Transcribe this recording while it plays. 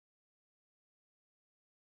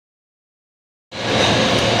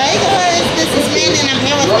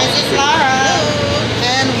This is Laura,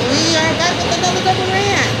 and we are back with another double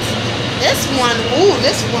rant. This one,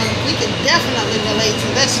 we can definitely relate to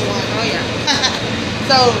this one. Oh yeah.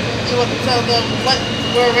 So, you want to tell them what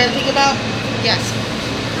we're ranting about? Yes.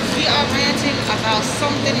 We are ranting about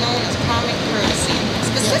something known as common courtesy.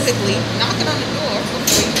 Specifically, knocking on the door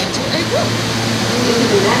before you enter a room.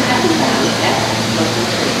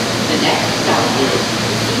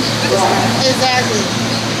 Exactly.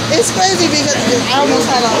 It's crazy because I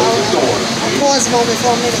almost had a pause moment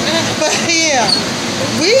for a minute. But yeah,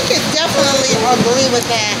 we can definitely agree with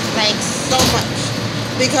that, like, so much.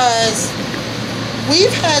 Because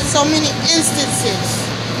we've had so many instances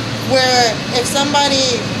where if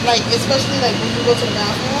somebody, like, especially like when you go to the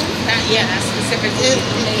bathroom. That's specifically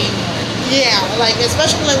the main one. Yeah, like,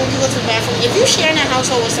 especially like when you go to the bathroom. If you're sharing a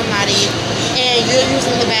household with somebody and you're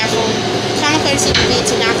using the bathroom, common courtesy would be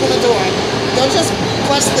to knock on the door. Don't just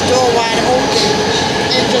bust the door wide open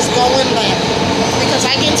and just go in there. Because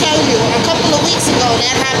I can tell you, a couple of weeks ago,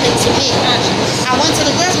 that happened to me. I went to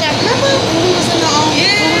the girls' bathroom. Remember when we was in the when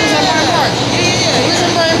we was in Bryant Park? Yeah. We was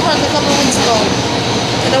in Bryant Park a couple of weeks ago,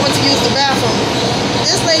 and I went to use the bathroom.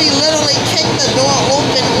 This lady literally kicked the door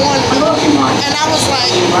open on me, and I was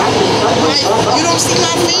like, you don't see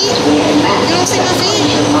my feet? You don't see my feet?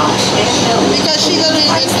 Because she literally,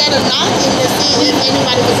 instead of knocking to see if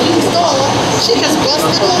anybody was in the store, she just busted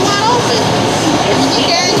the door wide open. And you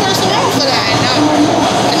can't curse her out for that. I know.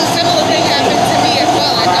 And a similar thing happened to me as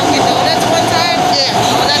well at Dunkin' Donuts one time. Yeah.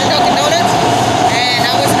 I was at Dunkin' Donuts, and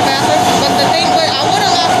I was in the bathroom, but the thing was, I would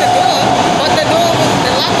have locked the door, but the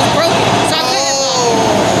lock was broken, so I couldn't lock.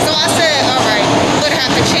 So I said, all right, I'm going to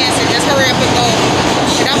have to chance it. Just hurry up and go.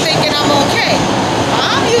 And I'm thinking I'm okay.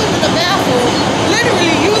 I'm using the bathroom,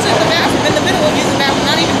 literally using the bathroom, in the middle of using the bathroom,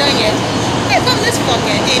 not even done yet. Here comes this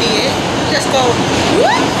fucking idiot. Just go,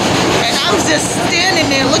 whoop. And I was just standing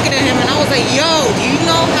there looking at him, and I was like, yo, do you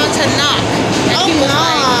know how to knock? And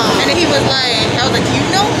he was like, I was like, do you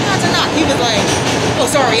know how to knock? He was like, oh,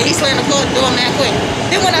 sorry. And he slammed the door mad quick.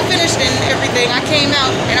 Then when I finished and everything, I came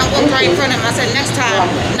out and I walked right in front of him. I said, next time,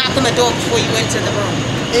 knock on the door before you enter the room.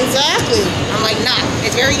 Exactly. I'm like, knock.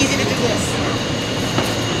 It's very easy to do this.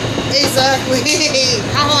 Exactly.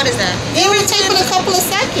 How hard is that? It would take a couple of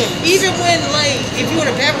seconds. Even when, like, if you're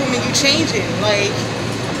in a bedroom and you change it, like,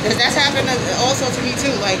 that's happened also to me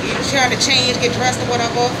too. Like, you're trying to change, get dressed or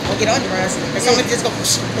whatever, or get undressed, and somebody just go,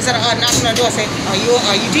 instead of knocking on the door, say, are you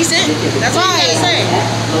decent? That's what you gotta say.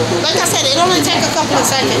 Like I said, it only take a couple of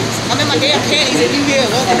seconds. I'm in my damn panties and you here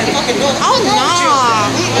walking the fucking door. Oh, nah.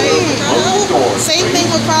 Same thing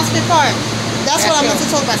with Prospect Park. That's what I meant to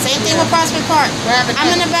talk about. Same thing with Prospect Park. I'm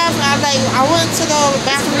in the bathroom. I went to the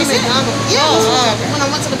bathroom in McDonald's. Yeah, when I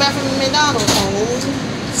went to the bathroom in McDonald's.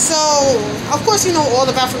 So, of course, you know, all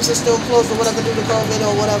the bathrooms are still closed or whatever due to COVID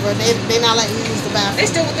or whatever. They're not letting you use the bathroom. They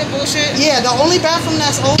still with that bullshit? Yeah, the only bathroom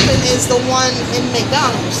that's open is the one in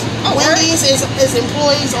McDonald's. Oh, Wendy's is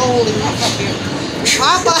employees only. Oh, fuck you.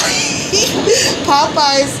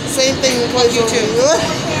 Popeyes, same thing, employees only.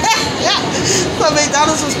 Yeah. So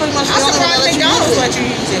McDonald's was pretty much the only one that McDonald's let you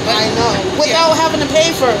use it. But I know. Without having to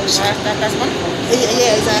pay first. That's wonderful.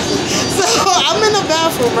 Yeah, exactly. So I'm in the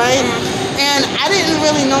bathroom, right? And I didn't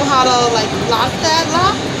really know how to, like, lock that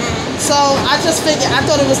lock. So I just figured, I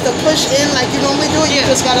thought it was to push in like you normally do it. You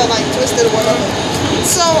just gotta, like, twist it or whatever.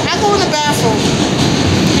 So I go in the bathroom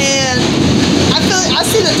and I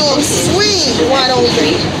see the door swing wide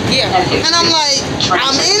open. Yeah. And I'm like,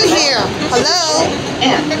 I'm in here. Hello?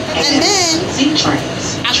 And then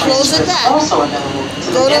I close it back.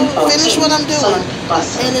 Go to finish what I'm doing.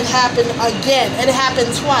 And it happened again. It happened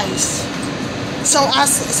twice. So I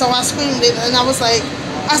screamed it, and I was like,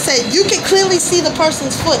 I said, you can clearly see the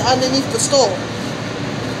person's foot underneath the store.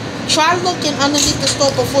 Try looking underneath the store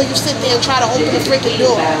before you sit there and try to open the freaking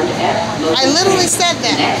door. I literally said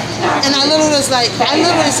that. And I literally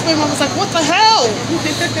screamed. I was like, what the hell?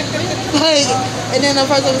 Like, and then the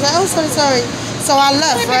person was like, oh, sorry. So I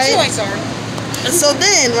left, right? And so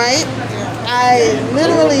then, right, I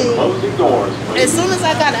literally, as soon as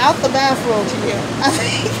I got out the bathroom,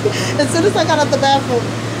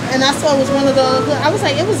 and I saw it was one of the, I was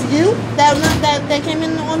like, it was you that came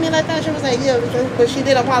in on me like that? She was like, yeah, but she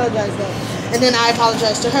did apologize though. And then I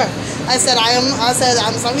apologized to her. I said,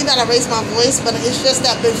 I'm sorry that I raised my voice, but it's just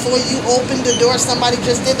that before you opened the door, somebody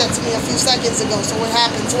just did that to me a few seconds ago, so it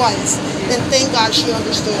happened twice. And thank God she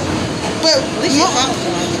understood. But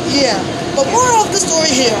but moral of the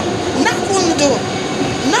story here, knock on the door.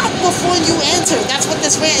 Knock before you enter. That's what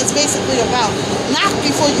this rant is basically about. Knock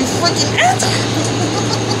before you freaking enter.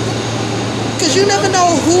 Because because you never know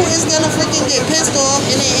who is gonna freaking get pissed off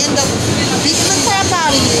and they end up beating the crap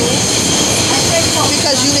out of you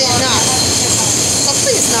because you didn't knock. So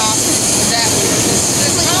please knock. Exactly.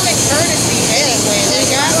 It's common courtesy anyway.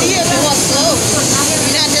 Like, I see if it was close.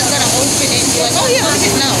 You're not just gonna open it and be like, oh yeah, let me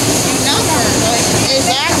just know. You knock first. Like,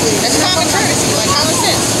 exactly. That's common courtesy, like common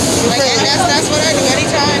sense. Like, and that's what I do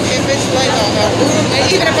anytime if it's like a room,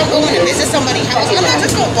 even if I'm going to visit somebody's house, I'm not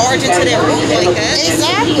just gonna barge into their room like that.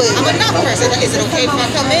 Exactly. I'm a knock person. Is it okay if I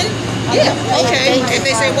come in? Yeah. Okay. If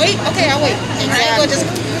they say wait, okay, I'll wait. Exactly. I ain't gonna just,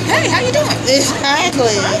 hey, how you doing?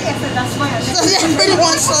 Exactly. So that pretty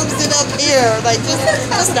much sums it up here. Like just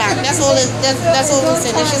knock. That's all we're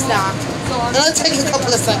saying. It's just knock. It'll take a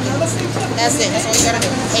couple of seconds. That's it. That's all you gotta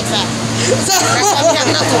do. Exactly. So That's why we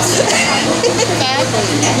have knuckles. exactly.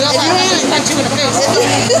 We all have knuckles punch you in the face.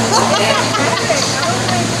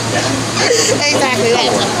 Exactly.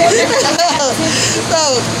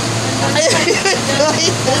 So if you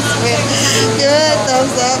enjoyed this video, give it a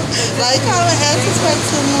thumbs up, like, comment, and subscribe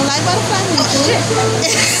to Moonlight Butterfly Miku.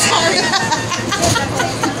 Sorry.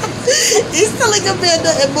 Easter Link Amanda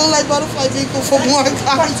and Moonlight Butterfly Miku for more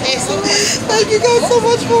content. Thank you guys so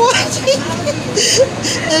much for watching.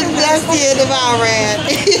 And that's the end of our rant.